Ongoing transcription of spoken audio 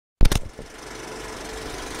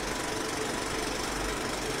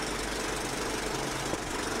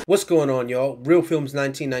What's going on, y'all? Real Films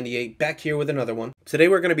 1998 back here with another one. Today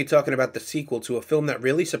we're going to be talking about the sequel to a film that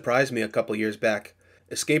really surprised me a couple years back.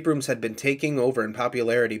 Escape rooms had been taking over in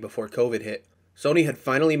popularity before COVID hit. Sony had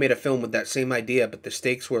finally made a film with that same idea, but the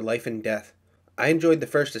stakes were life and death. I enjoyed the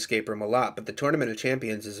first Escape Room a lot, but the Tournament of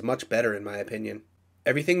Champions is much better in my opinion.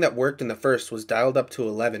 Everything that worked in the first was dialed up to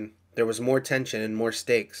 11. There was more tension and more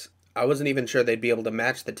stakes. I wasn't even sure they'd be able to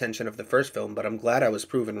match the tension of the first film, but I'm glad I was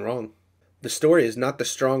proven wrong. The story is not the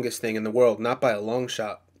strongest thing in the world, not by a long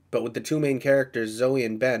shot. But with the two main characters, Zoe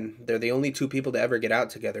and Ben, they're the only two people to ever get out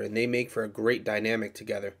together, and they make for a great dynamic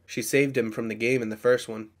together. She saved him from the game in the first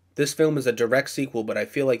one. This film is a direct sequel, but I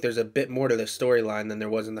feel like there's a bit more to the storyline than there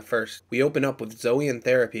was in the first. We open up with Zoe in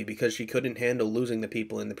therapy because she couldn't handle losing the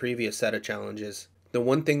people in the previous set of challenges. The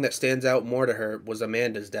one thing that stands out more to her was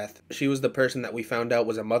Amanda's death. She was the person that we found out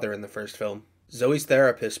was a mother in the first film. Zoe's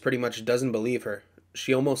therapist pretty much doesn't believe her.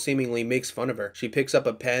 She almost seemingly makes fun of her. She picks up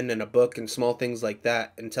a pen and a book and small things like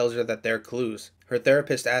that and tells her that they're clues. Her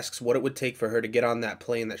therapist asks what it would take for her to get on that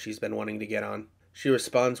plane that she's been wanting to get on. She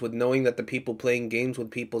responds with knowing that the people playing games with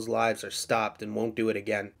people's lives are stopped and won't do it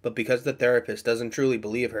again. But because the therapist doesn't truly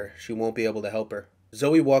believe her, she won't be able to help her.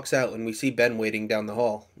 Zoe walks out and we see Ben waiting down the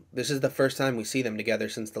hall. This is the first time we see them together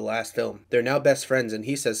since the last film. They're now best friends and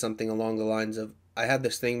he says something along the lines of, "I have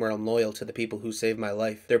this thing where I'm loyal to the people who saved my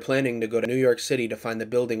life." They're planning to go to New York City to find the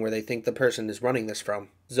building where they think the person is running this from.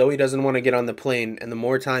 Zoe doesn't want to get on the plane, and the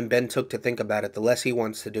more time Ben took to think about it, the less he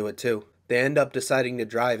wants to do it too. They end up deciding to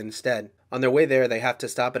drive instead. On their way there, they have to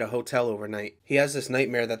stop at a hotel overnight. He has this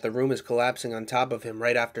nightmare that the room is collapsing on top of him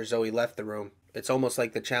right after Zoe left the room. It's almost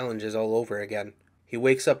like the challenge is all over again. He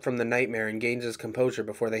wakes up from the nightmare and gains his composure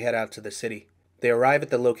before they head out to the city. They arrive at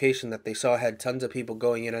the location that they saw had tons of people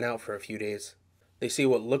going in and out for a few days. They see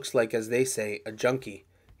what looks like, as they say, a junkie.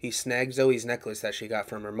 He snags Zoe's necklace that she got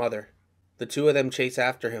from her mother. The two of them chase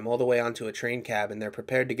after him all the way onto a train cab and they're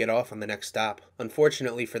prepared to get off on the next stop.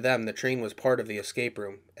 Unfortunately for them, the train was part of the escape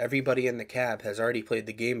room. Everybody in the cab has already played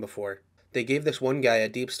the game before. They gave this one guy a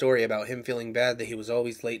deep story about him feeling bad that he was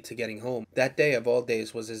always late to getting home. That day of all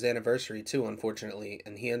days was his anniversary too, unfortunately,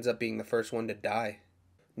 and he ends up being the first one to die.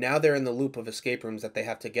 Now they're in the loop of escape rooms that they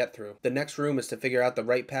have to get through. The next room is to figure out the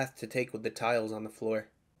right path to take with the tiles on the floor.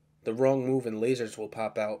 The wrong move and lasers will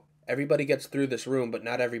pop out. Everybody gets through this room, but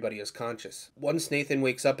not everybody is conscious. Once Nathan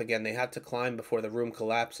wakes up again, they have to climb before the room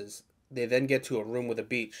collapses. They then get to a room with a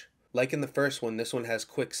beach. Like in the first one, this one has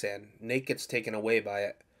quicksand. Nate gets taken away by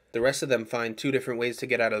it. The rest of them find two different ways to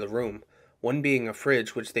get out of the room. One being a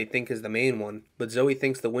fridge, which they think is the main one, but Zoe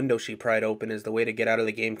thinks the window she pried open is the way to get out of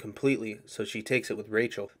the game completely, so she takes it with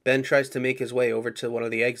Rachel. Ben tries to make his way over to one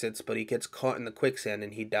of the exits, but he gets caught in the quicksand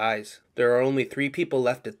and he dies. There are only 3 people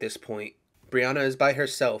left at this point. Brianna is by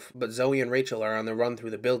herself, but Zoe and Rachel are on the run through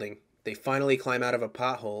the building. They finally climb out of a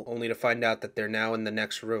pothole, only to find out that they're now in the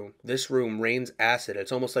next room. This room rains acid.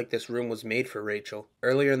 It's almost like this room was made for Rachel.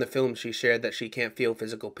 Earlier in the film, she shared that she can't feel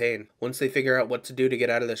physical pain. Once they figure out what to do to get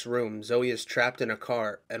out of this room, Zoe is trapped in a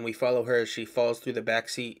car, and we follow her as she falls through the back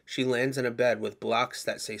seat. She lands in a bed with blocks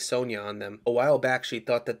that say Sonia on them. A while back, she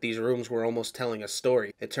thought that these rooms were almost telling a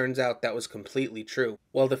story. It turns out that was completely true.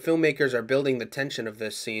 While the filmmakers are building the tension of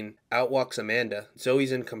this scene, out walks Amanda.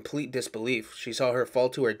 Zoe's in complete disbelief. She saw her fall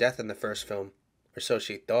to her death in the first film. Or so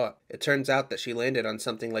she thought. It turns out that she landed on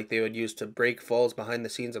something like they would use to break falls behind the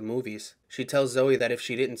scenes of movies. She tells Zoe that if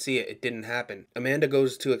she didn't see it, it didn't happen. Amanda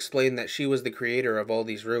goes to explain that she was the creator of all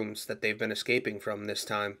these rooms that they've been escaping from this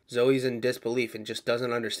time. Zoe's in disbelief and just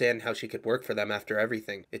doesn't understand how she could work for them after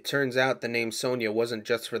everything. It turns out the name Sonia wasn't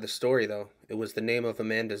just for the story though. It was the name of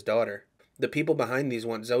Amanda's daughter. The people behind these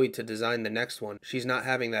want Zoe to design the next one. She's not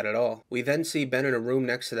having that at all. We then see Ben in a room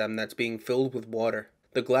next to them that's being filled with water.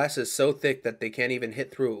 The glass is so thick that they can't even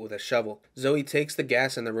hit through it with a shovel. Zoe takes the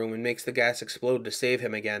gas in the room and makes the gas explode to save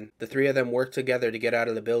him again. The 3 of them work together to get out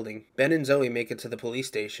of the building. Ben and Zoe make it to the police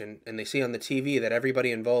station, and they see on the TV that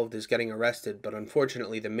everybody involved is getting arrested, but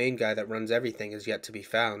unfortunately the main guy that runs everything is yet to be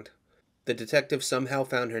found. The detective somehow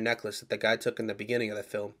found her necklace that the guy took in the beginning of the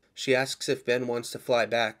film. She asks if Ben wants to fly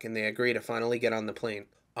back, and they agree to finally get on the plane.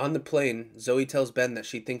 On the plane, Zoe tells Ben that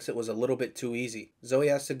she thinks it was a little bit too easy. Zoe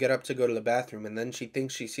has to get up to go to the bathroom, and then she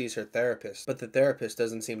thinks she sees her therapist, but the therapist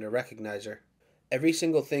doesn't seem to recognize her. Every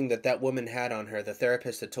single thing that woman had on her, the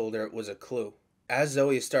therapist had told her it was a clue. As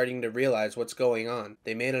Zoe is starting to realize what's going on,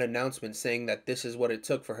 they made an announcement saying that this is what it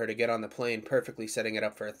took for her to get on the plane, perfectly setting it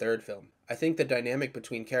up for a third film. I think the dynamic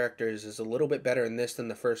between characters is a little bit better in this than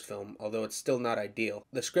the first film, although it's still not ideal.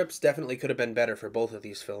 The scripts definitely could have been better for both of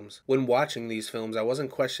these films. When watching these films, I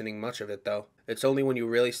wasn't questioning much of it though. It's only when you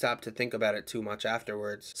really stop to think about it too much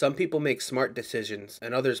afterwards. Some people make smart decisions,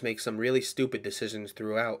 and others make some really stupid decisions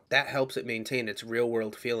throughout. That helps it maintain its real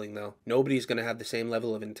world feeling though. Nobody's gonna have the same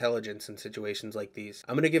level of intelligence in situations like these.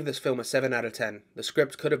 I'm gonna give this film a 7 out of 10. The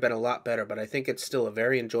script could have been a lot better, but I think it's still a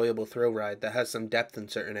very enjoyable thrill ride that has some depth in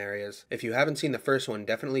certain areas. If you haven't seen the first one,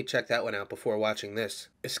 definitely check that one out before watching this.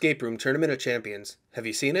 Escape Room Tournament of Champions. Have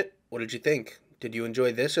you seen it? What did you think? Did you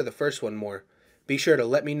enjoy this or the first one more? Be sure to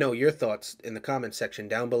let me know your thoughts in the comments section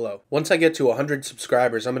down below. Once I get to 100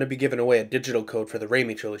 subscribers, I'm going to be giving away a digital code for the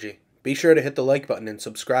Raimi trilogy. Be sure to hit the like button and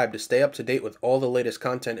subscribe to stay up to date with all the latest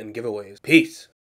content and giveaways. Peace!